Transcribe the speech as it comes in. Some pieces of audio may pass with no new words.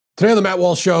Today on the Matt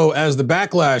Walsh Show, as the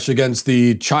backlash against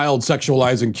the child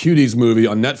sexualizing cuties movie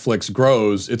on Netflix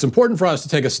grows, it's important for us to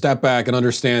take a step back and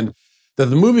understand that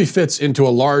the movie fits into a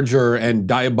larger and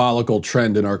diabolical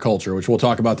trend in our culture, which we'll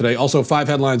talk about today. Also, 5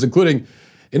 headlines, including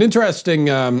an interesting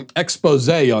expose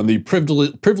on the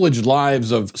privileged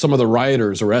lives of some of the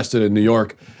rioters arrested in New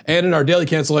York. And in our daily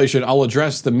cancellation, I'll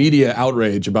address the media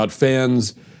outrage about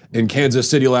fans in Kansas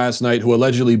City last night who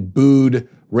allegedly booed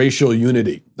racial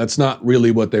unity. That's not really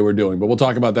what they were doing, but we'll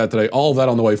talk about that today. All of that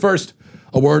on the way. First,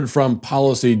 a word from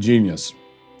Policy Genius.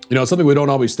 You know, it's something we don't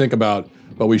always think about,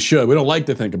 but we should. We don't like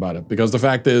to think about it because the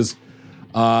fact is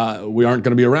we aren't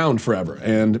going to be around forever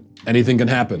and anything can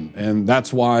happen. And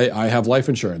that's why I have life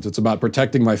insurance. It's about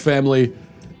protecting my family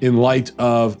in light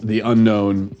of the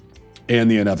unknown and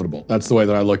the inevitable. That's the way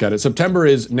that I look at it. September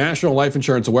is National Life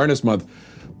Insurance Awareness Month.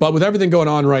 But with everything going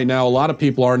on right now, a lot of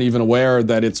people aren't even aware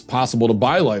that it's possible to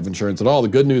buy life insurance at all. The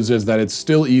good news is that it's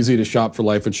still easy to shop for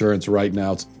life insurance right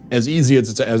now. It's as easy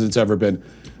as it's ever been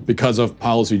because of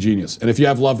Policy Genius. And if you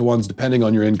have loved ones, depending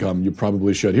on your income, you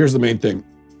probably should. Here's the main thing.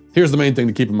 Here's the main thing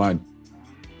to keep in mind.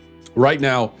 Right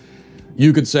now,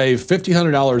 you could save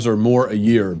 $1,500 or more a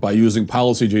year by using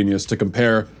Policy Genius to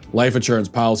compare life insurance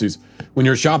policies. When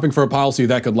you're shopping for a policy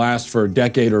that could last for a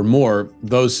decade or more,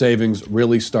 those savings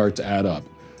really start to add up.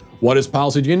 What is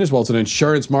Policy Genius? Well, it's an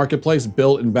insurance marketplace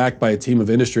built and backed by a team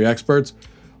of industry experts.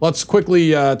 Let's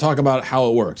quickly talk about how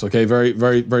it works, okay? Very,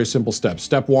 very, very simple steps.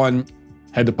 Step 1,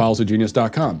 head to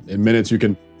policygenius.com. In minutes, you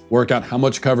can work out how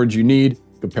much coverage you need,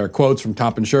 compare quotes from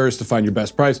top insurers to find your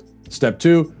best price. Step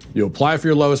 2, you apply for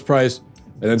your lowest price.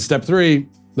 And then step 3,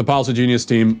 the Policy Genius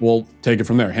team will take it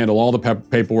from there, handle all the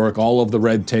paperwork, all of the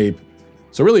red tape.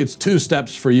 So really, it's 2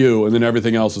 steps for you, and then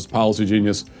everything else is Policy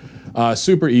Genius.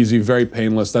 Super easy, very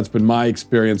painless. That's been my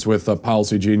experience with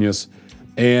Policy Genius.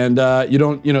 And you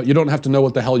don't have to know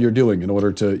what the hell you're doing in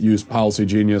order to use Policy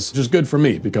Genius, which is good for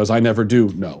me because I never do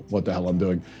know what the hell I'm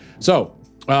doing. So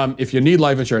if you need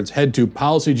life insurance, head to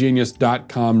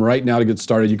policygenius.com right now to get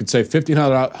started. You could save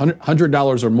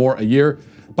 $1,500 or more a year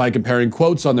by comparing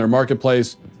quotes on their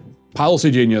marketplace.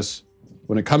 Policy Genius,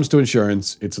 when it comes to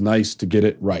insurance, it's nice to get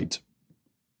it right.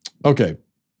 Okay.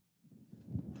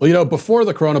 Well, you know, before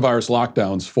the coronavirus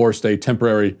lockdowns forced a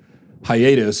temporary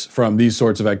hiatus from these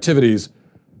sorts of activities,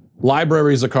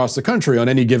 libraries across the country on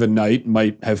any given night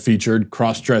might have featured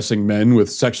cross-dressing men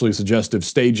with sexually suggestive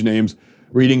stage names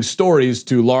reading stories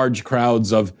to large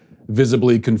crowds of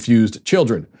visibly confused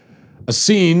children. A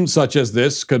scene such as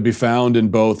this could be found in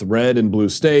both red and blue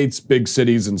states, big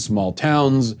cities and small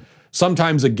towns,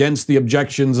 sometimes against the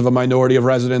objections of a minority of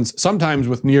residents, sometimes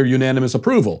with near unanimous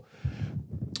approval.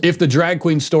 If the drag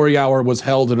queen story hour was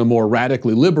held in a more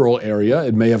radically liberal area,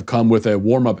 it may have come with a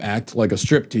warm-up act like a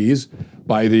striptease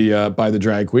by the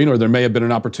drag queen, or there may have been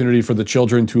an opportunity for the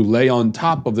children to lay on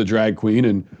top of the drag queen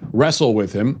and wrestle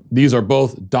with him. These are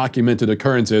both documented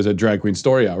occurrences at drag queen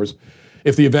story hours.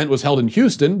 If the event was held in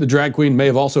Houston, the drag queen may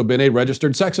have also been a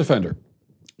registered sex offender.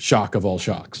 Shock of all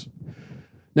shocks.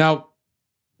 Now,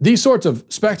 these sorts of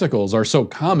spectacles are so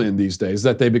common these days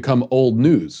that they become old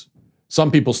news. Some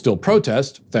people still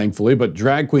protest, thankfully, but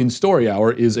Drag Queen Story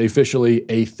Hour is officially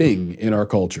a thing in our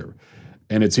culture,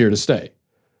 and it's here to stay.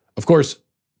 Of course,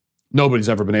 nobody's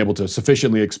ever been able to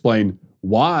sufficiently explain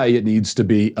why it needs to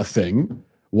be a thing.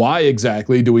 Why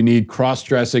exactly do we need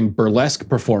cross-dressing burlesque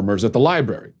performers at the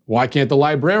library? Why can't the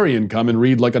librarian come and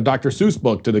read like a Dr. Seuss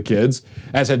book to the kids,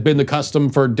 as had been the custom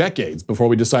for decades before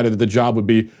we decided that the job would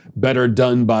be better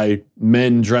done by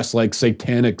men dressed like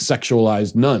satanic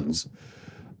sexualized nuns?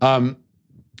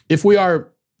 If we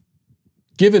are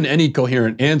given any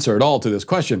coherent answer at all to this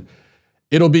question,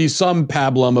 it'll be some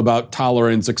pablum about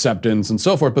tolerance, acceptance, and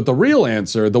so forth. But the real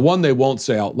answer, the one they won't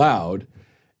say out loud,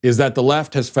 is that the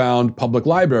left has found public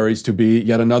libraries to be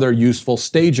yet another useful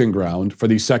staging ground for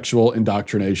the sexual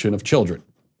indoctrination of children.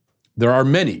 There are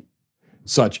many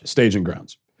such staging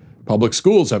grounds. Public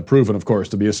schools have proven, of course,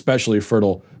 to be especially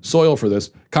fertile soil for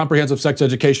this. Comprehensive sex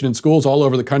education in schools all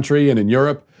over the country and in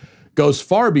Europe goes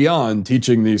far beyond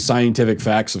teaching the scientific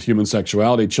facts of human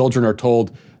sexuality. Children are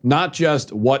told not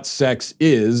just what sex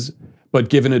is, but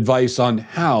given advice on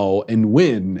how and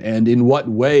when and in what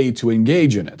way to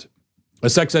engage in it. A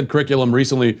sex ed curriculum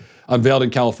recently unveiled in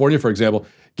California, for example,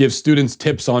 gives students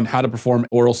tips on how to perform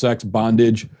oral sex,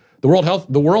 bondage. The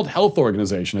World Health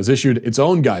Organization has issued its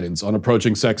own guidance on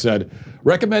approaching sex ed,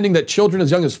 recommending that children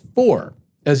as young as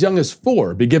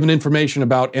four, be given information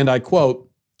about, and I quote,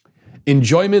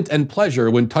 enjoyment and pleasure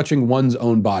when touching one's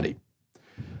own body.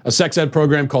 A sex ed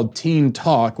program called Teen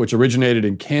Talk, which originated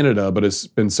in Canada but has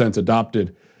been since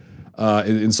adopted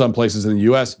in some places in the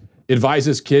US,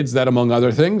 advises kids that, among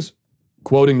other things,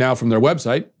 Quoting now from their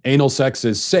website, anal sex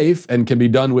is safe and can be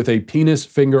done with a penis,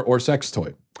 finger, or sex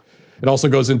toy. It also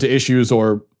goes into issues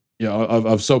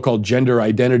of so-called gender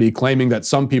identity, claiming that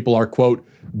some people are, quote,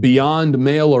 beyond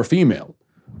male or female,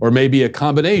 or maybe a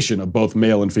combination of both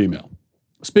male and female.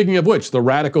 Speaking of which, the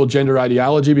radical gender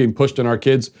ideology being pushed on our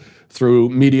kids through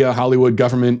media, Hollywood,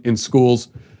 government, in schools,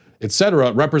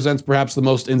 etc., represents perhaps the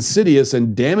most insidious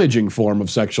and damaging form of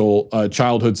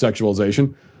childhood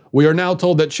sexualization. We are now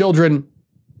told that children,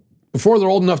 before they're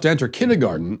old enough to enter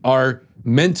kindergarten, are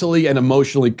mentally and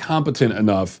emotionally competent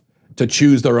enough to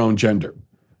choose their own gender.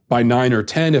 By 9 or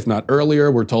 10, if not earlier,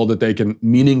 we're told that they can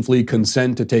meaningfully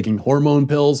consent to taking hormone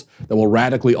pills that will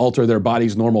radically alter their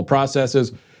body's normal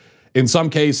processes. In some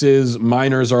cases,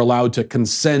 minors are allowed to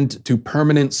consent to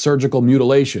permanent surgical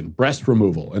mutilation, breast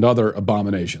removal, and other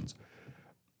abominations.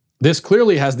 This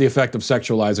clearly has the effect of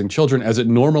sexualizing children, as it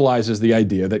normalizes the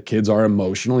idea that kids are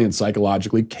emotionally and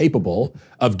psychologically capable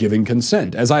of giving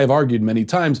consent. As I have argued many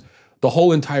times, the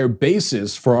whole entire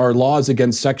basis for our laws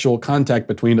against sexual contact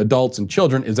between adults and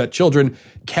children is that children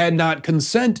cannot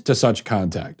consent to such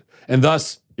contact. And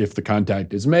thus, if the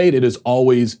contact is made, it is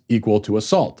always equal to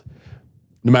assault,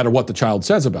 no matter what the child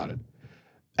says about it.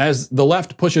 As the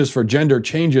left pushes for gender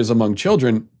changes among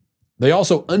children, they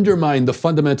also undermine the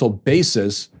fundamental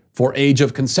basis for age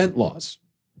of consent laws.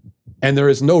 And there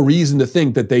is no reason to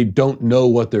think that they don't know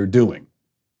what they're doing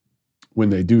when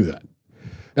they do that.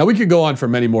 Now, we could go on for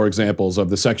many more examples of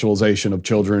the sexualization of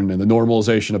children and the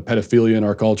normalization of pedophilia in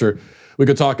our culture. We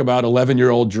could talk about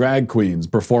 11-year-old drag queens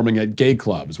performing at gay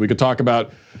clubs. We could talk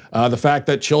about the fact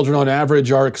that children on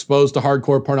average are exposed to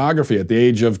hardcore pornography at the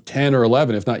age of 10 or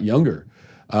 11, if not younger.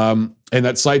 And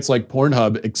that sites like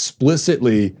Pornhub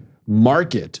explicitly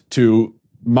market to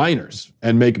minors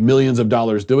and make millions of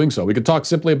dollars doing so. We could talk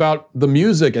simply about the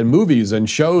music and movies and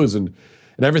shows and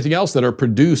everything else that are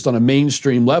produced on a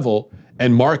mainstream level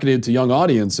and marketed to young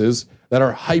audiences that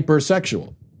are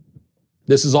hypersexual.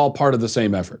 This is all part of the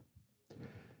same effort.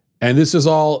 And this is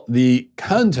all the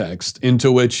context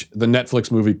into which the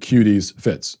Netflix movie Cuties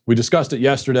fits. We discussed it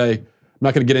yesterday. I'm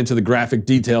not going to get into the graphic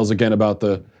details again about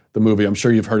the movie. I'm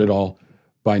sure you've heard it all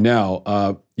by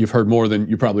now. You've heard more than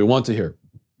you probably want to hear.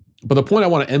 But the point I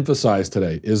want to emphasize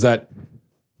today is that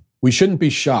we shouldn't be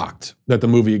shocked that the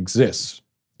movie exists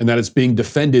and that it's being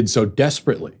defended so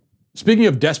desperately. Speaking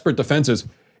of desperate defenses,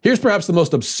 here's perhaps the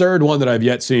most absurd one that I've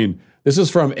yet seen. This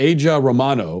is from Aja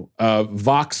Romano,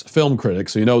 Vox film critic,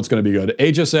 so you know it's going to be good.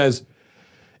 Aja says,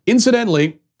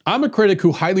 incidentally, I'm a critic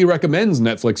who highly recommends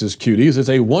Netflix's Cuties. It's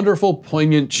a wonderful,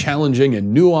 poignant, challenging,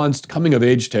 and nuanced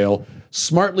coming-of-age tale,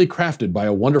 smartly crafted by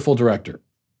a wonderful director.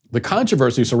 The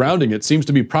controversy surrounding it seems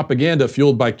to be propaganda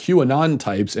fueled by QAnon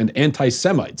types and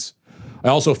anti-Semites. I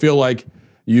also feel like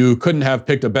you couldn't have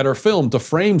picked a better film to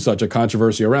frame such a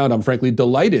controversy around. I'm frankly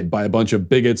delighted by a bunch of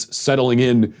bigots settling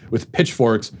in with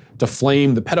pitchforks to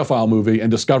flame the pedophile movie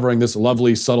and discovering this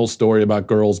lovely, subtle story about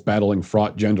girls battling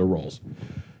fraught gender roles.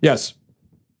 Yes,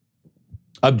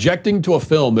 objecting to a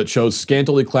film that shows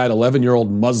scantily clad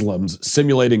 11-year-old Muslims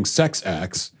simulating sex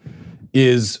acts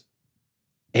is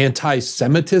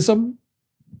anti-Semitism?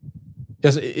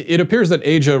 Yes, it appears that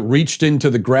Aja reached into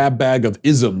the grab bag of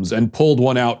isms and pulled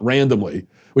one out randomly,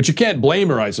 which you can't blame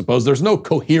her, I suppose. There's no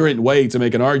coherent way to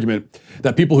make an argument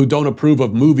that people who don't approve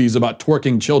of movies about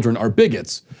twerking children are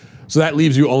bigots. So that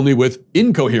leaves you only with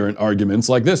incoherent arguments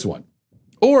like this one.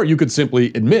 Or you could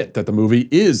simply admit that the movie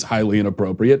is highly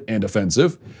inappropriate and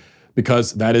offensive,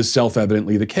 because that is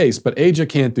self-evidently the case. But Aja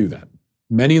can't do that.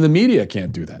 Many in the media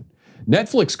can't do that.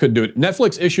 Netflix could do it.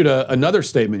 Netflix issued another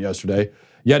statement yesterday,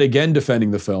 yet again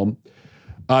defending the film.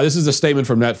 This is a statement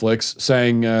from Netflix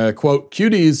saying, quote,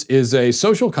 Cuties is a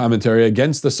social commentary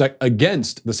against the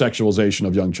sexualization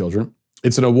of young children.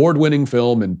 It's an award-winning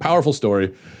film and powerful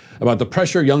story about the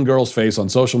pressure young girls face on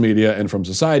social media and from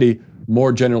society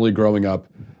more generally growing up.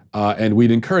 And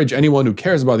we'd encourage anyone who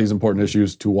cares about these important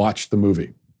issues to watch the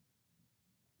movie.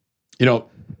 You know,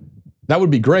 that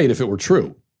would be great if it were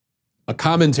true. A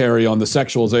commentary on the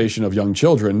sexualization of young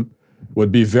children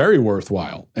would be very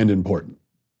worthwhile and important.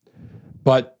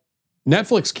 But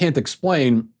Netflix can't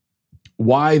explain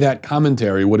why that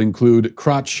commentary would include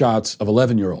crotch shots of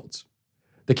 11-year-olds.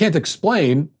 They can't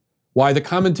explain why the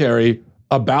commentary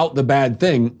about the bad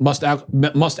thing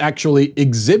must actually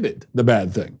exhibit the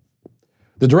bad thing.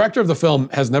 The director of the film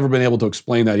has never been able to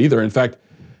explain that either. In fact,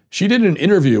 she did an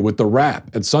interview with The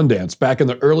Wrap at Sundance back in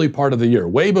the early part of the year,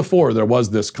 way before there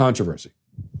was this controversy.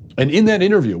 And in that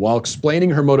interview, while explaining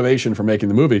her motivation for making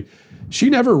the movie, she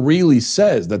never really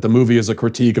says that the movie is a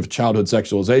critique of childhood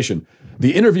sexualization.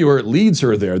 The interviewer leads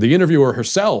her there. The interviewer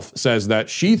herself says that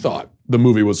she thought the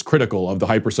movie was critical of the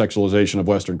hypersexualization of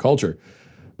Western culture.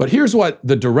 But here's what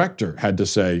the director had to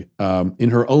say in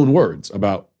her own words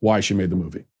about why she made the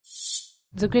movie.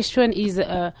 The question is,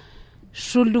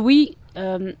 should we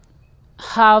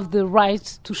have the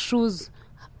right to choose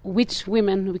which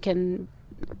women we can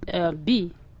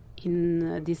be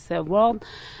in this world?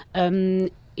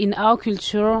 In our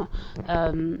culture,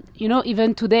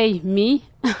 even today, me,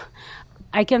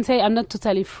 I can say I'm not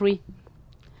totally free,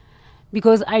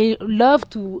 because I love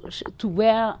to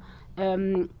wear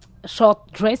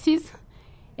short dresses,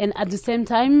 and at the same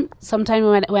time,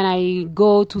 sometimes when I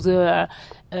go to the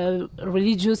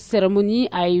religious ceremony,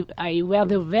 I wear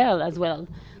the veil as well.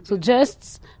 So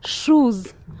just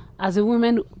choose as a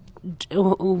woman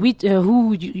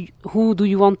who do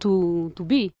you want to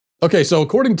be. Okay, so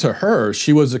according to her,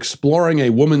 she was exploring a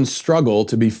woman's struggle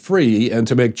to be free and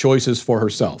to make choices for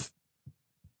herself.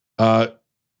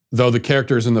 Though the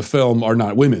characters in the film are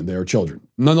not women, they are children.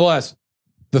 Nonetheless,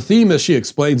 the theme, as she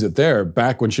explains it there,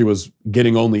 back when she was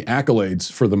getting only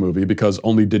accolades for the movie because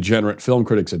only degenerate film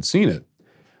critics had seen it,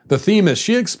 the theme, as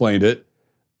she explained it,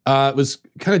 was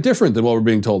kind of different than what we're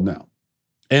being told now.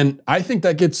 And I think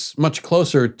that gets much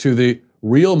closer to the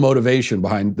real motivation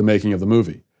behind the making of the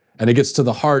movie. And it gets to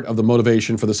the heart of the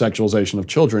motivation for the sexualization of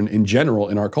children in general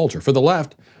in our culture. For the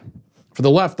left,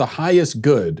 the highest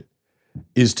good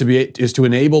is to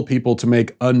enable people to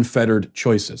make unfettered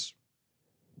choices.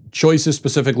 Choices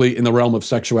specifically in the realm of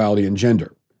sexuality and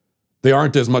gender. They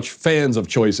aren't as much fans of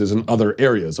choices in other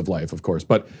areas of life, of course,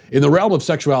 but in the realm of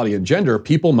sexuality and gender,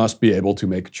 people must be able to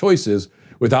make choices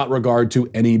without regard to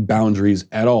any boundaries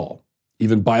at all.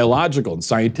 Even biological and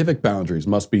scientific boundaries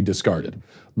must be discarded.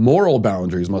 Moral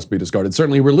boundaries must be discarded.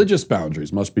 Certainly religious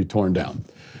boundaries must be torn down.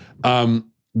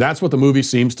 That's what the movie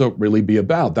seems to really be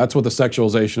about. That's what the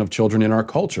sexualization of children in our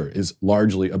culture is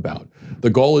largely about. The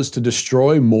goal is to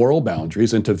destroy moral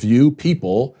boundaries and to view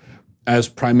people as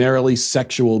primarily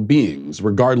sexual beings,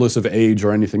 regardless of age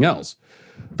or anything else.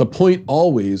 The point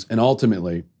always and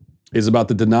ultimately is about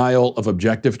the denial of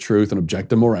objective truth and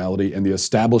objective morality and the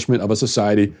establishment of a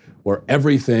society where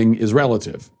everything is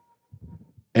relative.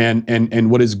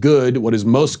 And what is good, what is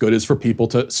most good, is for people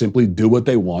to simply do what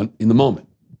they want in the moment.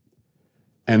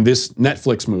 And this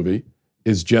Netflix movie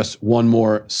is just one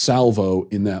more salvo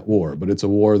in that war, but it's a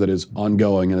war that is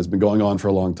ongoing and has been going on for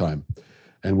a long time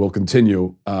and will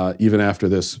continue even after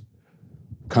this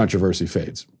controversy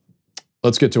fades.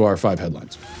 Let's get to our 5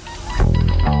 headlines.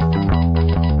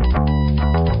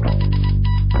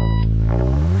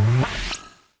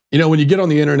 You know, when you get on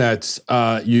the internet,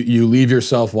 you leave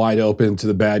yourself wide open to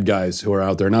the bad guys who are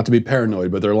out there. Not to be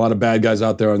paranoid, but there are a lot of bad guys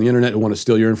out there on the internet who want to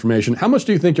steal your information. How much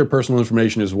do you think your personal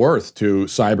information is worth to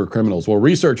cyber criminals? Well,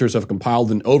 researchers have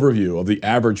compiled an overview of the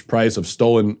average price of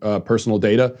stolen personal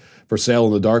data for sale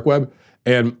on the dark web.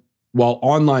 And while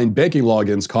online banking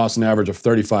logins cost an average of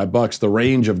 $35, the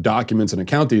range of documents and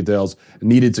account details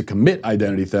needed to commit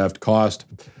identity theft cost,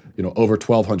 over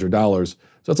 $1,200. So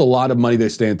that's a lot of money they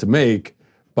stand to make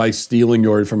by stealing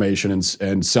your information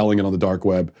and selling it on the dark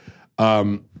web.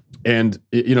 And then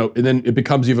it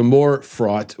becomes even more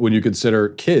fraught when you consider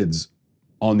kids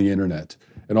on the internet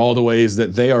and all the ways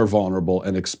that they are vulnerable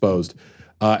and exposed.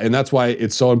 And that's why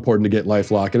it's so important to get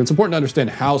LifeLock. And it's important to understand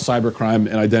how cybercrime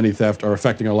and identity theft are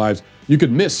affecting our lives. You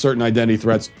could miss certain identity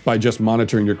threats by just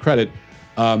monitoring your credit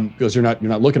because you're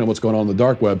not looking at what's going on the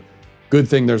dark web. Good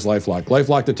thing there's LifeLock.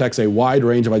 LifeLock detects a wide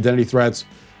range of identity threats,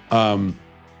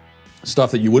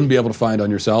 stuff that you wouldn't be able to find on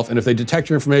yourself. And if they detect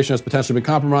your information has potentially been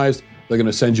compromised, they're going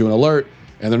to send you an alert,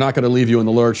 and they're not going to leave you in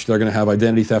the lurch. They're going to have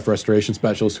identity theft restoration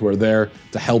specialists who are there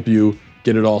to help you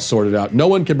get it all sorted out. No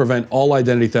one can prevent all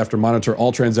identity theft or monitor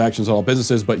all transactions at all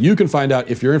businesses, but you can find out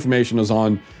if your information is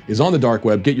on the dark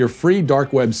web. Get your free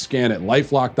dark web scan at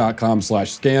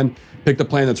lifelock.com/scan. Pick the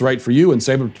plan that's right for you and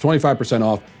save up to 25%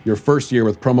 off your first year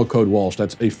with promo code Walsh.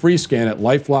 That's a free scan at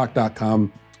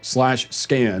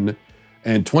lifelock.com/scan.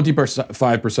 and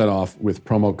 25% off with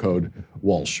promo code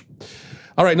Walsh.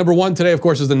 All right, number 1 today, of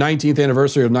course, is the 19th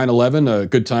anniversary of 9/11, a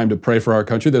good time to pray for our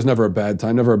country. There's never a bad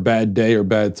time, never a bad day or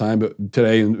bad time, but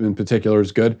today in particular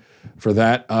is good for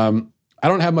that. I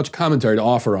don't have much commentary to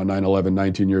offer on 9/11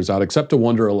 19 years out, except to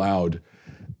wonder aloud,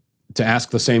 to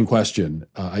ask the same question,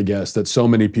 I guess, that so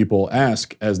many people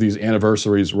ask as these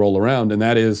anniversaries roll around, and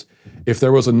that is, if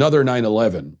there was another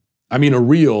 9/11, I mean, a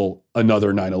real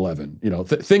another 9/11.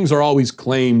 Things are always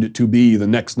claimed to be the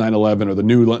next 9/11 or the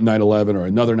new 9/11 or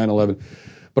another 9/11.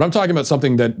 But I'm talking about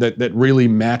something that really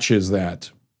matches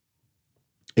that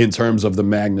in terms of the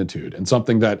magnitude and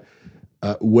something that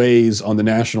weighs on the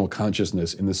national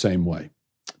consciousness in the same way.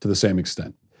 to the same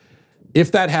extent.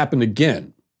 If that happened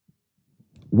again,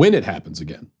 when it happens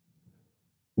again,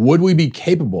 would we be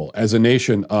capable as a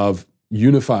nation of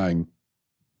unifying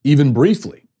even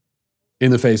briefly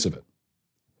in the face of it?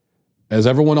 As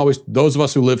everyone always, those of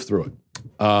us who lived through it.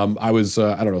 I was,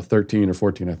 13 or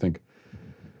 14, I think,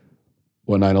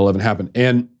 when 9/11 happened.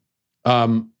 And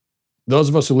those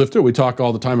of us who lived through it, we talk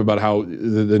all the time about how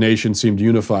the nation seemed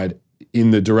unified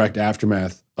in the direct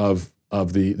aftermath of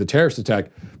the terrorist attack.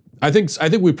 I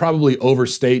think we probably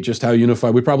overstate just how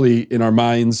unified. We probably, in our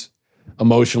minds,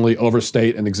 emotionally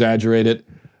overstate and exaggerate it.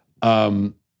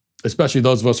 Especially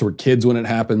those of us who were kids when it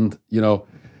happened,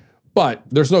 But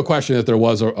there's no question that there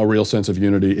was a real sense of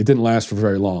unity. It didn't last for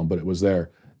very long, but it was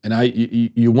there. And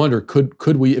you wonder,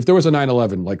 could we, if there was a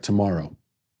 9/11 like tomorrow,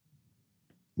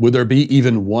 would there be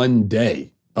even one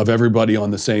day of everybody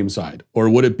on the same side? Or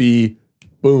would it be,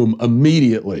 boom,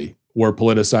 immediately we're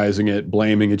politicizing it,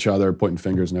 blaming each other, pointing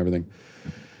fingers and everything?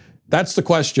 That's the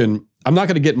question. I'm not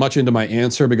going to get much into my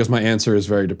answer because my answer is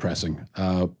very depressing.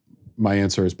 My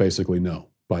answer is basically no,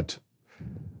 but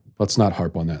let's not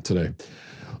harp on that today.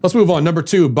 Let's move on. Number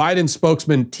 2, Biden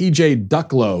spokesman TJ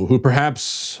Ducklo, who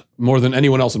perhaps more than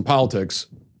anyone else in politics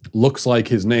looks like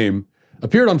his name,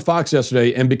 appeared on Fox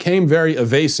yesterday and became very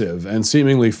evasive and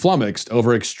seemingly flummoxed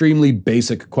over extremely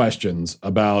basic questions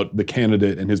about the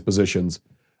candidate and his positions.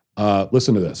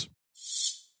 Listen to this.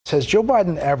 Has Joe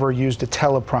Biden ever used a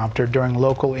teleprompter during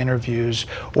local interviews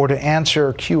or to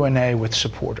answer Q&A with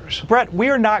supporters? Brett, we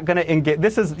are not going to engage.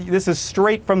 This is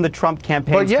straight from the Trump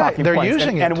campaign's but yeah, talking they're points.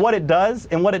 using it. And what it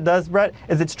does, Brett,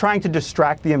 is it's trying to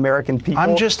distract the American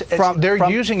people. They're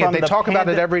using it. They talk about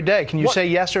it every day. Can you say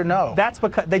yes or no? That's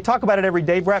because they talk about it every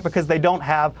day, Brett, because they don't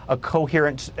have a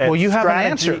coherent Well, you have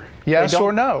strategy. an answer. Yes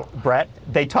or no? Brett,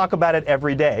 they talk about it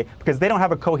every day because they don't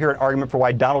have a coherent argument for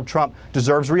why Donald Trump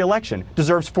deserves re-election,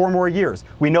 deserves 4 more years.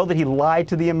 We know that he lied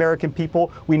to the American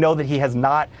people. We know that he has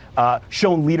not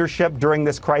shown leadership during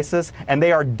this crisis, and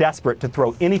they are desperate to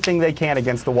throw anything they can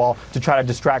against the wall to try to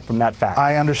distract from that fact.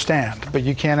 I understand, but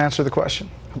you can't answer the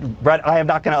question. Brett, I am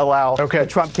not going to allow the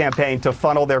Trump campaign to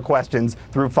funnel their questions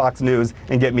through Fox News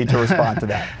and get me to respond to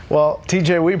that. Well,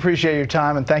 TJ, we appreciate your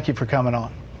time, and thank you for coming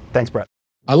on. Thanks, Brett.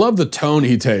 I love the tone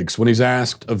he takes when he's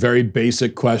asked a very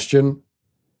basic question.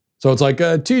 So it's like,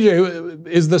 TJ,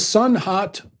 is the sun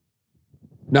hot?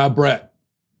 Now, Brett.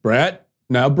 Brett.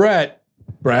 Now, Brett.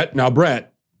 Brett. Now,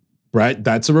 Brett. Brett,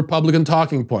 that's a Republican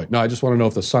talking point. No, I just want to know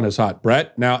if the sun is hot.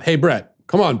 Brett. Now, hey, Brett.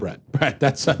 Come on, Brett. Brett,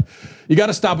 you got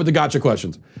to stop with the gotcha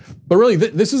questions. But really,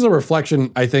 this is a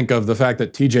reflection, I think, of the fact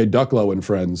that TJ Ducklo and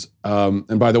Friends,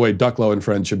 and by the way, Ducklo and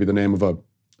Friends should be the name of a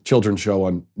children's show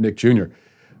on Nick Jr.,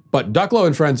 but Ducklo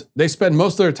and Friends, they spend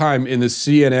most of their time in the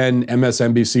CNN,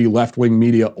 MSNBC left-wing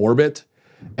media orbit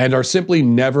and are simply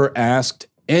never asked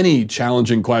any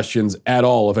challenging questions at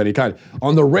all of any kind.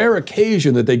 On the rare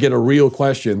occasion that they get a real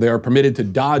question, they are permitted to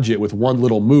dodge it with one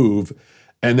little move,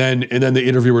 and then the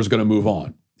interviewer is going to move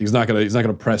on. He's not going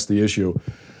to press the issue,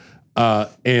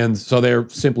 and so they're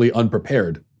simply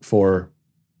unprepared for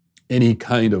any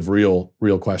kind of real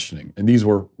questioning. And these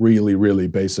were really, really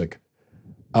basic.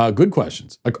 Good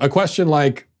questions. A question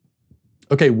like,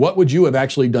 okay, what would you have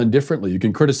actually done differently? You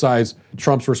can criticize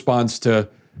Trump's response to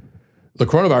the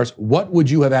coronavirus. What would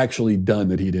you have actually done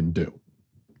that he didn't do?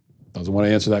 Doesn't want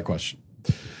to answer that question.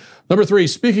 Number 3,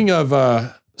 speaking of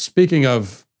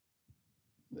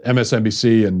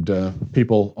MSNBC and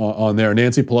people on there,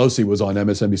 Nancy Pelosi was on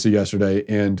MSNBC yesterday,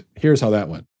 and here's how that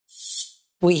went.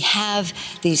 We have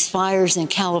these fires in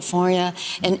California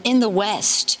and in the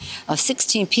West.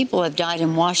 16 people have died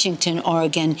in Washington,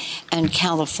 Oregon, and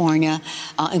California,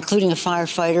 including a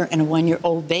firefighter and a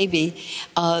 1-year-old baby.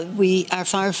 Our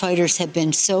firefighters have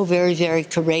been so very, very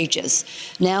courageous.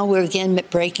 Now we're again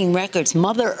breaking records.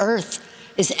 Mother Earth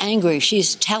is angry.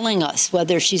 She's telling us,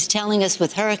 whether she's telling us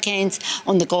with hurricanes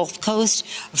on the Gulf Coast,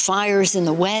 or fires in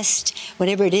the West,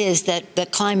 whatever it is, that the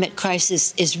climate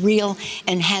crisis is real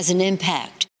and has an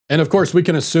impact. And of course, we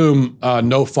can assume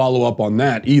no follow-up on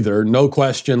that either. No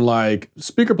question like,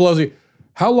 Speaker Pelosi,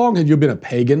 how long have you been a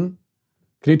pagan?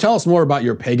 Can you tell us more about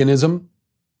your paganism?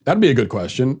 That'd be a good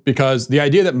question, because the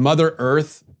idea that Mother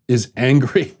Earth is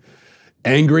angry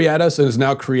at us and is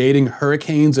now creating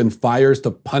hurricanes and fires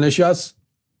to punish us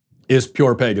is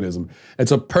pure paganism.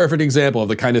 It's a perfect example of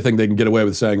the kind of thing they can get away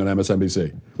with saying on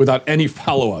MSNBC without any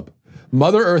follow-up.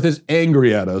 Mother Earth is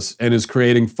angry at us and is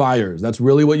creating fires. That's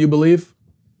really what you believe?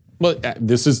 Well,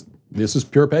 this is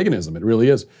pure paganism. It really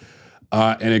is.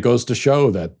 And it goes to show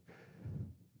that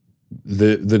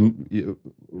the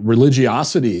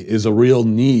religiosity is a real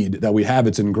need that we have.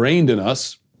 It's ingrained in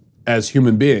us as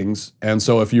human beings. And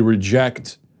so if you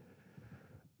reject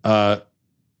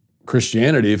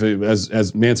Christianity,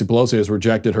 as Nancy Pelosi has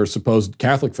rejected her supposed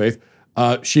Catholic faith,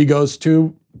 she goes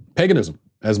to paganism,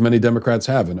 as many Democrats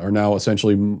have and are now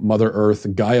essentially Mother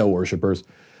Earth Gaia worshipers.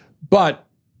 But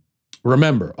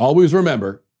remember, always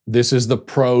remember, this is the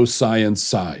pro-science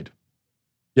side.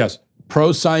 Yes,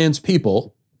 pro-science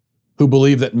people who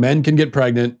believe that men can get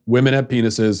pregnant, women have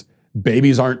penises,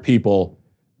 babies aren't people,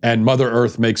 and Mother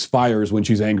Earth makes fires when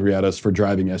she's angry at us for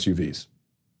driving SUVs.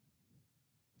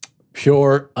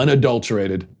 Pure,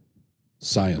 unadulterated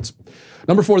science.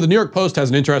 Number 4, the New York Post has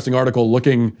an interesting article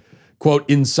looking, quote,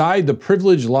 inside the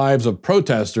privileged lives of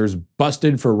protesters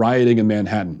busted for rioting in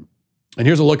Manhattan. And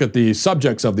here's a look at the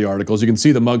subjects of the articles. You can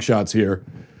see the mugshots here.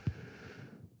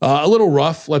 A little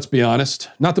rough, let's be honest.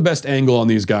 Not the best angle on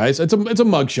these guys. It's a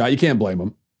mugshot. You can't blame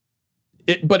them.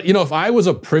 But, you know, if I was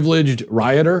a privileged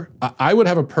rioter, I would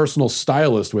have a personal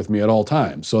stylist with me at all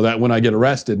times so that when I get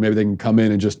arrested, maybe they can come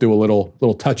in and just do a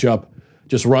little touch-up,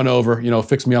 just run over, you know,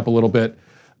 fix me up a little bit.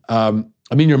 I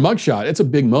mean, your mugshot, it's a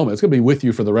big moment. It's going to be with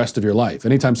you for the rest of your life.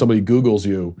 Anytime somebody Googles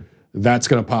you, that's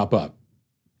going to pop up.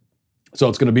 So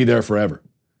it's going to be there forever.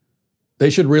 They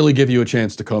should really give you a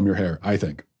chance to comb your hair, I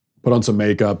think. Put on some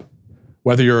makeup,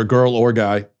 whether you're a girl or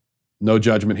guy. No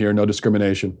judgment here, no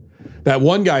discrimination. That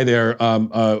one guy there,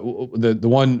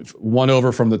 the one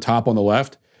over from the top on the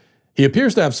left, he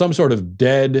appears to have some sort of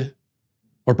dead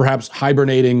or perhaps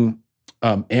hibernating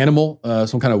animal,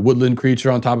 some kind of woodland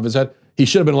creature on top of his head. He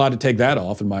should have been allowed to take that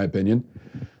off, in my opinion.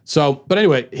 So, but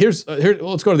anyway, let's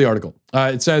go to the article.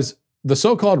 It says, the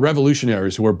so-called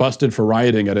revolutionaries who were busted for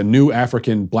rioting at a new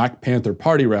African Black Panther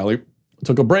Party rally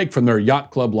took a break from their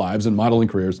yacht club lives and modeling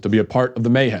careers to be a part of the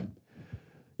mayhem.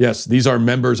 Yes, these are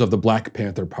members of the Black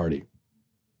Panther Party,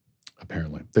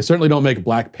 apparently. They certainly don't make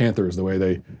Black Panthers the way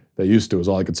they used to, is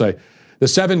all I could say. The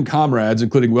 7 comrades,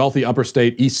 including wealthy Upper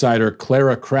State East Sider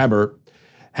Clara Crabber,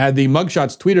 had the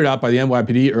mugshots tweeted out by the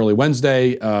NYPD early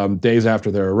Wednesday, days after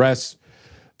their arrests.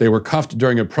 They were cuffed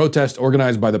during a protest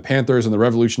organized by the Panthers and the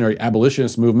Revolutionary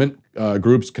Abolitionist Movement,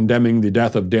 groups condemning the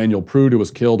death of Daniel Prude, who was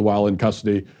killed while in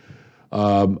custody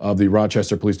of the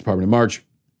Rochester Police Department in March.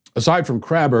 Aside from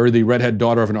Crabber, the redhead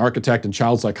daughter of an architect and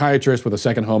child psychiatrist with a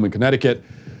second home in Connecticut,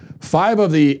 5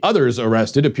 of the others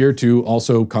arrested appear to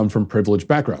also come from privileged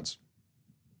backgrounds.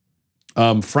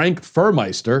 Frank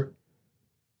Furmeister.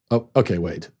 Oh, okay,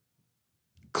 wait.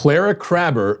 Clara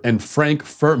Crabber and Frank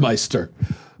Furmeister.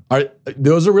 Are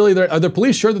the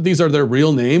police sure that these are their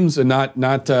real names and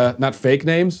not fake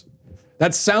names?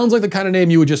 That sounds like the kind of name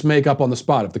you would just make up on the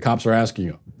spot if the cops are asking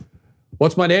you.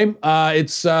 What's my name?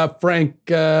 It's Frank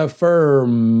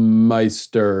Furmeister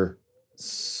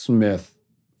Smith.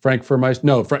 Frank Furmeister?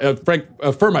 No, Frank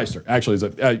Furmeister, actually. Is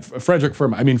Frederick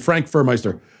Furmeister. I mean, Frank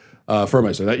Furmeister.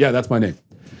 Furmeister. That's my name.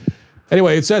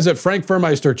 Anyway, it says that Frank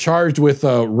Furmeister, charged with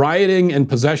rioting and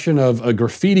possession of a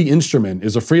graffiti instrument,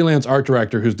 is a freelance art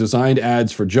director who's designed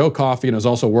ads for Joe Coffee and has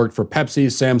also worked for Pepsi,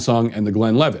 Samsung, and the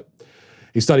Glenlivet.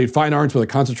 He studied fine arts with a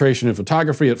concentration in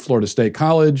photography at Florida State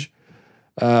College.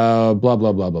 Blah, blah,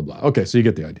 blah, blah, blah. Okay, so you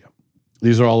get the idea.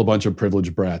 These are all a bunch of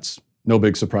privileged brats. No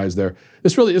big surprise there.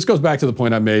 This goes back to the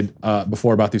point I made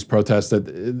before about these protests, that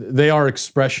they are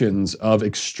expressions of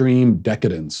extreme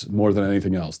decadence more than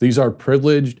anything else. These are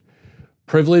privileged,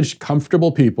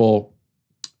 comfortable people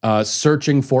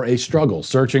searching for a struggle,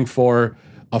 searching for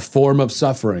a form of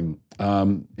suffering,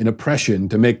 in oppression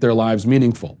to make their lives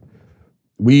meaningful.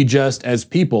 We just, as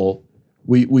people,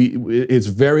 it's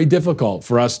very difficult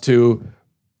for us to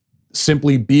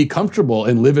simply be comfortable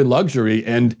and live in luxury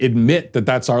and admit that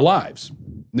that's our lives.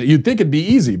 You'd think it'd be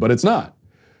easy, but it's not.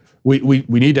 We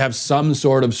need to have some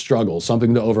sort of struggle,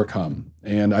 something to overcome.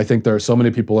 And I think there are so many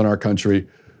people in our country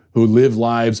who live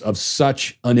lives of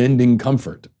such unending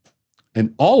comfort.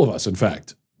 And all of us, in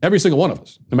fact, every single one of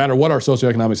us, no matter what our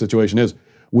socioeconomic situation is,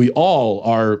 we all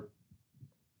are,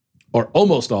 or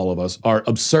almost all of us, are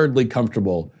absurdly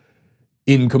comfortable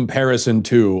in comparison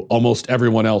to almost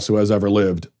everyone else who has ever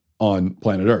lived on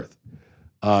planet Earth.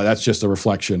 That's just a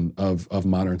reflection of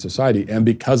modern society. And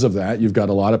because of that, you've got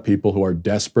a lot of people who are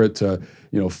desperate to,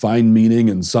 find meaning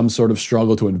in some sort of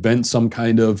struggle, to invent some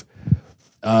kind of,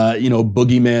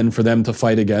 boogeyman for them to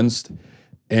fight against.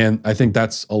 And I think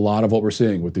that's a lot of what we're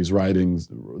seeing with these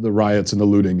the riots and the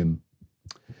looting and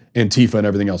Antifa and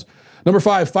everything else. Number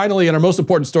 5, finally, and our most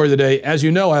important story of the day. As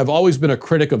you know, I've always been a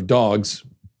critic of dogs.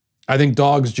 I think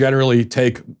dogs generally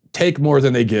take more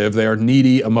than they give. They are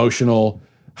needy, emotional,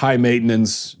 high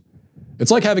maintenance. It's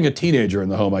like having a teenager in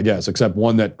the home, I guess, except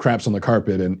one that craps on the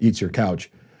carpet and eats your couch.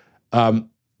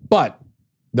 But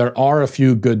there are a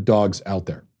few good dogs out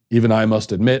there, even I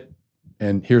must admit.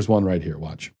 And here's one right here.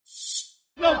 Watch.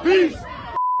 The peace,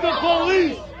 the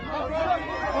police.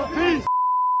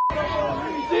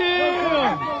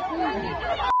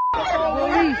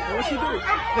 What's she do?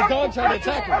 The dog tried to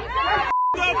attack her.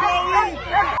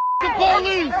 The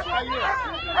police!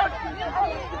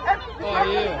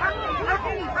 Oh, yeah.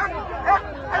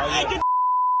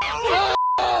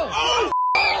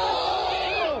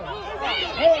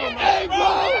 Hey,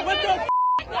 bro! What the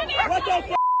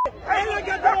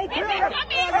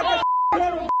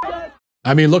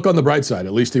I mean, look on the bright side.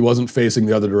 At least he wasn't facing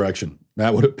the other direction.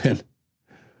 That would have been.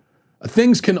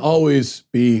 Things can always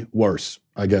be worse,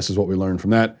 I guess, is what we learned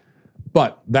from that.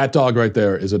 But that dog right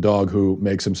there is a dog who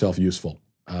makes himself useful.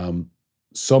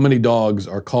 So many dogs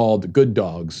are called good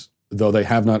dogs, though they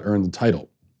have not earned the title.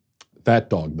 That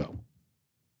dog, though,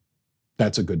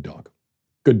 that's a good dog.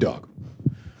 Good dog.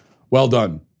 Well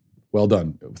done. Well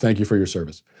done. Thank you for your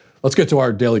service. Let's get to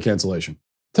our daily cancellation.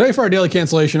 Today for our daily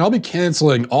cancellation, I'll be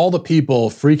canceling all the people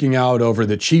freaking out over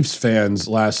the Chiefs fans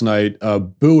last night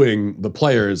booing the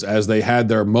players as they had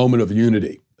their moment of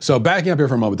unity. So backing up here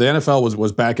for a moment, the NFL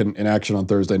was back in action on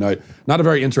Thursday night. Not a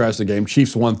very interesting game.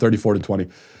 Chiefs won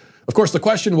 34-20. Of course, the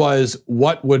question was,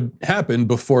 what would happen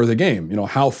before the game? You know,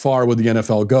 how far would the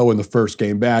NFL go in the first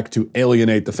game back to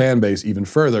alienate the fan base even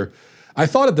further? I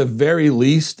thought at the very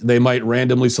least they might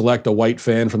randomly select a white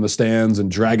fan from the stands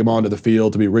and drag him onto the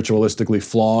field to be ritualistically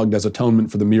flogged as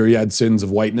atonement for the myriad sins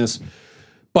of whiteness.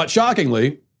 But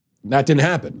shockingly, that didn't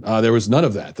happen. There was none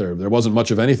of that. There wasn't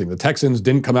much of anything. The Texans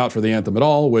didn't come out for the anthem at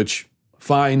all, which,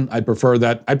 fine. I'd prefer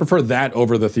that. I prefer that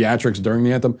over the theatrics during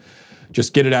the anthem.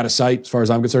 Just get it out of sight, as far as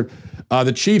I'm concerned.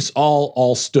 The Chiefs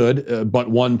all stood, but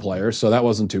one player, so that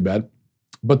wasn't too bad.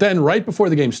 But then right before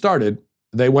the game started,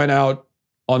 they went out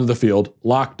onto the field,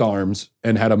 locked arms,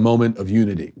 and had a moment of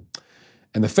unity.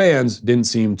 And the fans didn't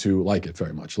seem to like it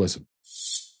very much. Listen.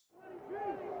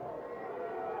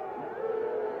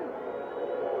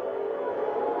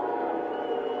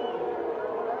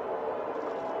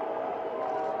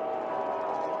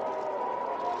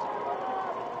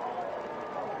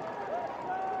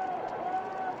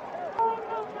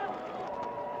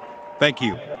 Thank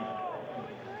you.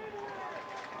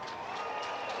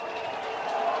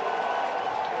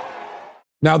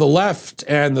 Now, the left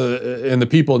and the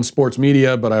people in sports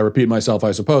media, but I repeat myself,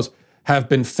 I suppose, have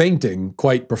been fainting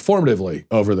quite performatively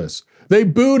over this. They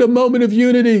booed a moment of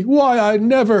unity. Why, I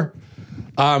never.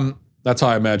 That's how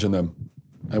I imagine them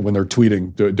when they're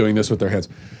tweeting, doing this with their hands.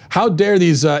 How dare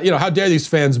these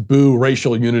fans boo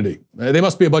racial unity? They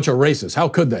must be a bunch of racists. How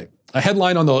could they? A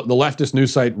headline on the leftist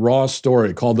news site Raw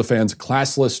Story called the fans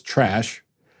classless trash.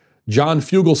 John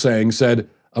Fugelsang said,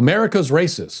 America's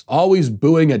racist, always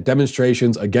booing at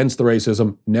demonstrations against the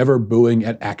racism, never booing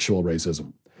at actual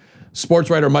racism. Sports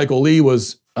writer Michael Lee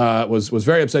was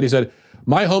very upset. He said,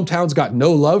 my hometown's got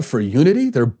no love for unity?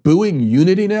 They're booing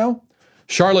unity now?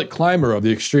 Charlotte Clymer of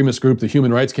the extremist group The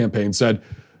Human Rights Campaign said,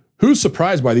 who's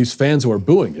surprised by these fans who are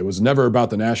booing? It was never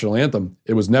about the national anthem.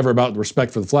 It was never about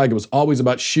respect for the flag. It was always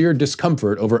about sheer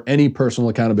discomfort over any personal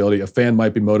accountability a fan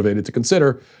might be motivated to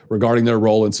consider regarding their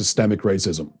role in systemic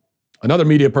racism. Another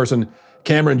media person,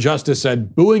 Cameron Justice,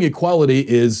 said, booing equality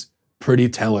is pretty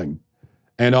telling.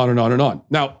 And on and on and on.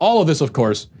 Now, all of this, of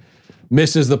course,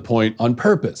 misses the point on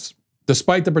purpose.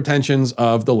 Despite the pretensions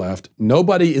of the left,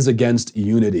 nobody is against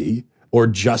unity or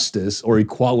justice or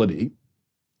equality.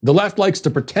 The left likes to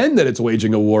pretend that it's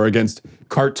waging a war against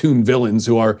cartoon villains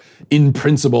who are, in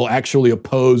principle, actually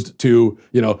opposed to,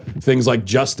 things like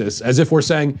justice, as if we're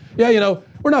saying,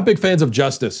 we're not big fans of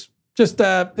justice. Just,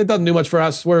 it doesn't do much for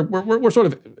us. We're sort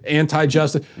of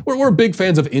anti-justice. We're big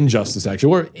fans of injustice,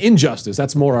 actually. We're injustice.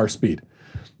 That's more our speed.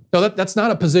 No, that's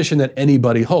not a position that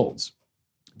anybody holds.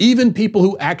 Even people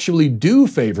who actually do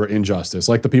favor injustice,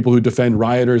 like the people who defend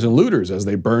rioters and looters as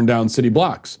they burn down city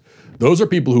blocks. Those are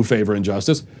people who favor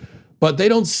injustice, but they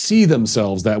don't see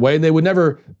themselves that way, and they would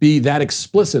never be that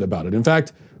explicit about it. In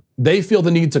fact, they feel the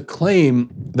need to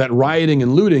claim that rioting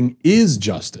and looting is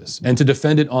justice, and to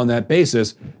defend it on that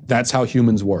basis. That's how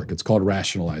humans work. It's called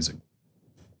rationalizing.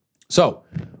 So,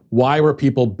 why were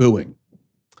people booing?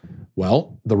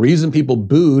 Well, the reason people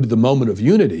booed the moment of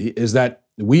unity is that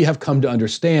we have come to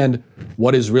understand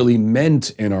what is really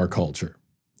meant in our culture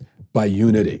by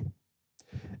unity.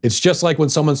 It's just like when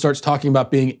someone starts talking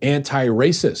about being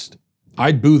anti-racist.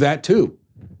 I'd boo that too.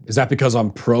 Is that because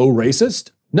I'm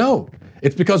pro-racist? No.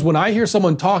 It's because when I hear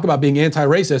someone talk about being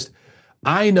anti-racist,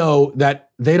 I know that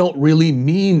they don't really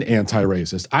mean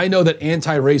anti-racist. I know that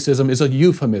anti-racism is a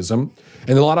euphemism,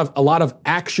 and a lot of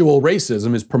actual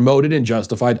racism is promoted and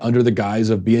justified under the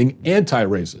guise of being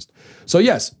anti-racist. So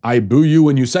yes, I boo you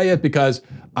when you say it because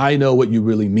I know what you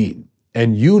really mean,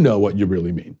 and you know what you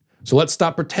really mean. So let's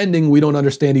stop pretending we don't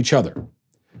understand each other.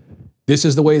 This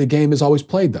is the way the game is always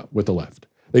played, though, with the left.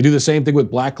 They do the same thing with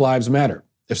Black Lives Matter.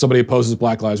 If somebody opposes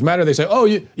Black Lives Matter, they say, oh,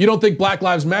 you don't think Black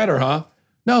Lives Matter, huh?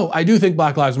 No, I do think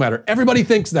Black Lives Matter. Everybody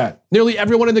thinks that. Nearly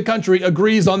everyone in the country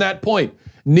agrees on that point.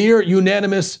 Near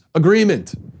unanimous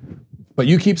agreement. But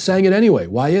you keep saying it anyway.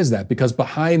 Why is that? Because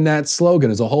behind that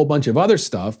slogan is a whole bunch of other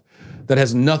stuff that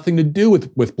has nothing to do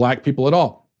with black people at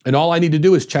all. And all I need to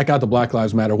do is check out the Black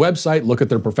Lives Matter website, look at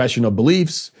their professional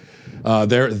beliefs,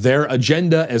 their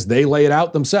agenda as they lay it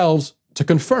out themselves to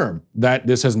confirm that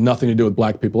this has nothing to do with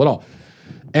black people at all.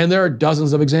 And there are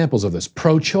dozens of examples of this.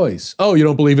 Pro-choice. Oh, you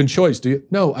don't believe in choice, do you?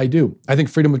 No, I do. I think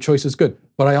freedom of choice is good.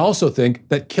 But I also think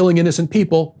that killing innocent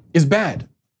people is bad.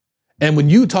 And when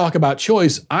you talk about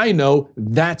choice, I know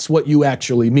that's what you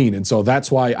actually mean. And so that's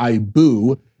why I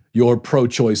boo your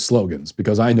pro-choice slogans,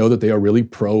 because I know that they are really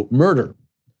pro-murder.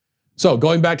 So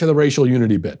going back to the racial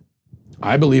unity bit,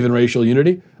 I believe in racial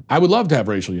unity. I would love to have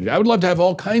racial unity. I would love to have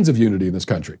all kinds of unity in this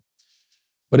country.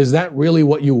 But is that really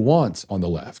what you want on the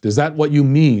left? Is that what you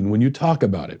mean when you talk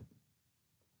about it?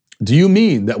 Do you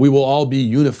mean that we will all be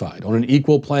unified on an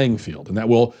equal playing field and that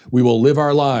we will live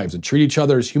our lives and treat each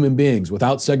other as human beings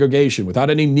without segregation, without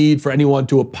any need for anyone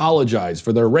to apologize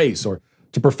for their race or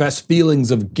to profess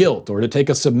feelings of guilt or to take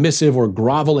a submissive or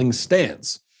groveling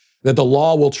stance, that the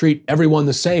law will treat everyone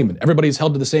the same and everybody's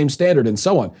held to the same standard and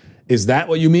so on? Is that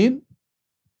what you mean?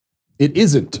 It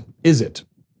isn't, is it?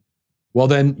 Well,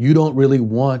 then you don't really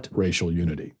want racial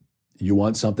unity. You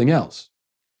want something else.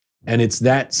 And it's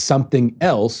that something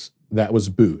else that was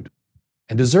booed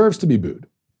and deserves to be booed.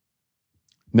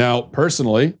 Now,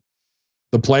 personally,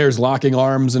 the players locking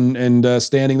arms and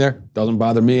standing there doesn't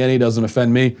bother me any, doesn't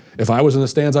offend me. If I was in the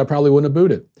stands, I probably wouldn't have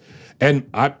booed it. And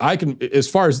I can, as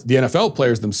far as the NFL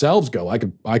players themselves go, I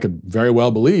could very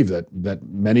well believe that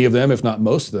many of them, if not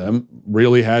most of them,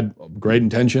 really had great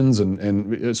intentions.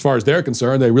 And as far as they're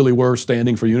concerned, they really were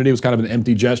standing for unity. It was kind of an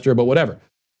empty gesture, but whatever.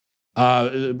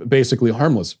 Basically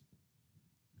harmless.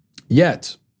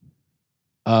 Yet,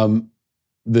 the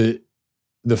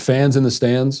fans in the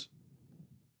stands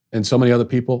and so many other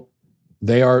people,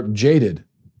 they are jaded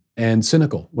and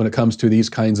cynical when it comes to these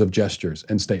kinds of gestures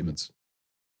and statements.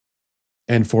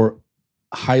 And for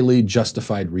highly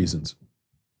justified reasons.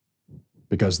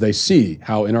 Because they see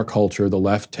how in our culture the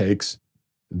left takes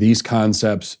these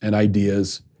concepts and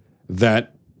ideas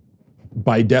that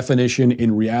by definition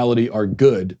in reality are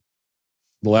good.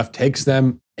 The left takes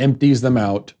them, empties them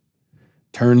out,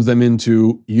 turns them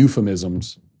into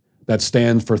euphemisms that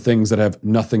stand for things that have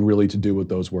nothing really to do with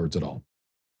those words at all.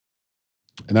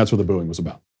 And that's what the booing was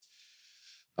about.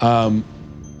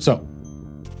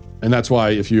 And that's why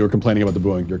if you're complaining about the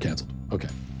booing, you're canceled. Okay,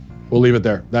 we'll leave it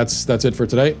there. That's it for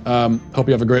today. Hope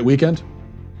you have a great weekend.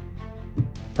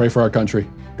 Pray for our country.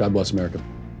 God bless America.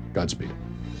 Godspeed.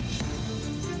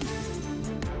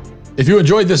 If you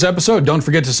enjoyed this episode, don't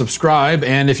forget to subscribe.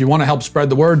 And if you want to help spread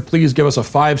the word, please give us a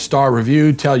 5-star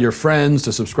review. Tell your friends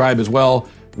to subscribe as well.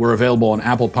 We're available on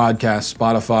Apple Podcasts,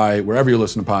 Spotify, wherever you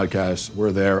listen to podcasts,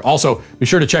 we're there. Also, be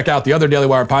sure to check out the other Daily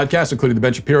Wire podcasts, including The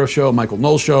Ben Shapiro Show, Michael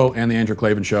Knowles Show, and The Andrew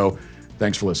Klavan Show.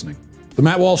 Thanks for listening. The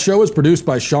Matt Walsh Show is produced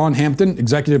by Sean Hampton,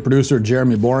 executive producer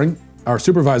Jeremy Boring. Our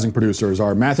supervising producers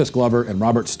are Mathis Glover and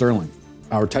Robert Sterling.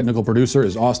 Our technical producer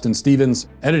is Austin Stevens,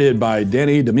 edited by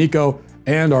Danny D'Amico,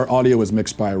 and our audio is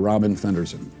mixed by Robin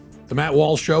Fenderson. The Matt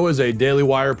Walsh Show is a Daily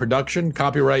Wire production,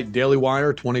 copyright Daily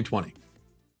Wire 2020.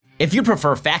 If you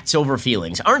prefer facts over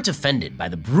feelings, aren't offended by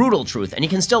the brutal truth, and you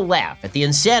can still laugh at the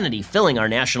insanity filling our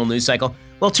national news cycle,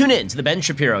 well, tune in to The Ben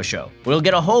Shapiro Show. We'll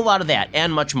get a whole lot of that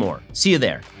and much more. See you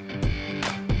there.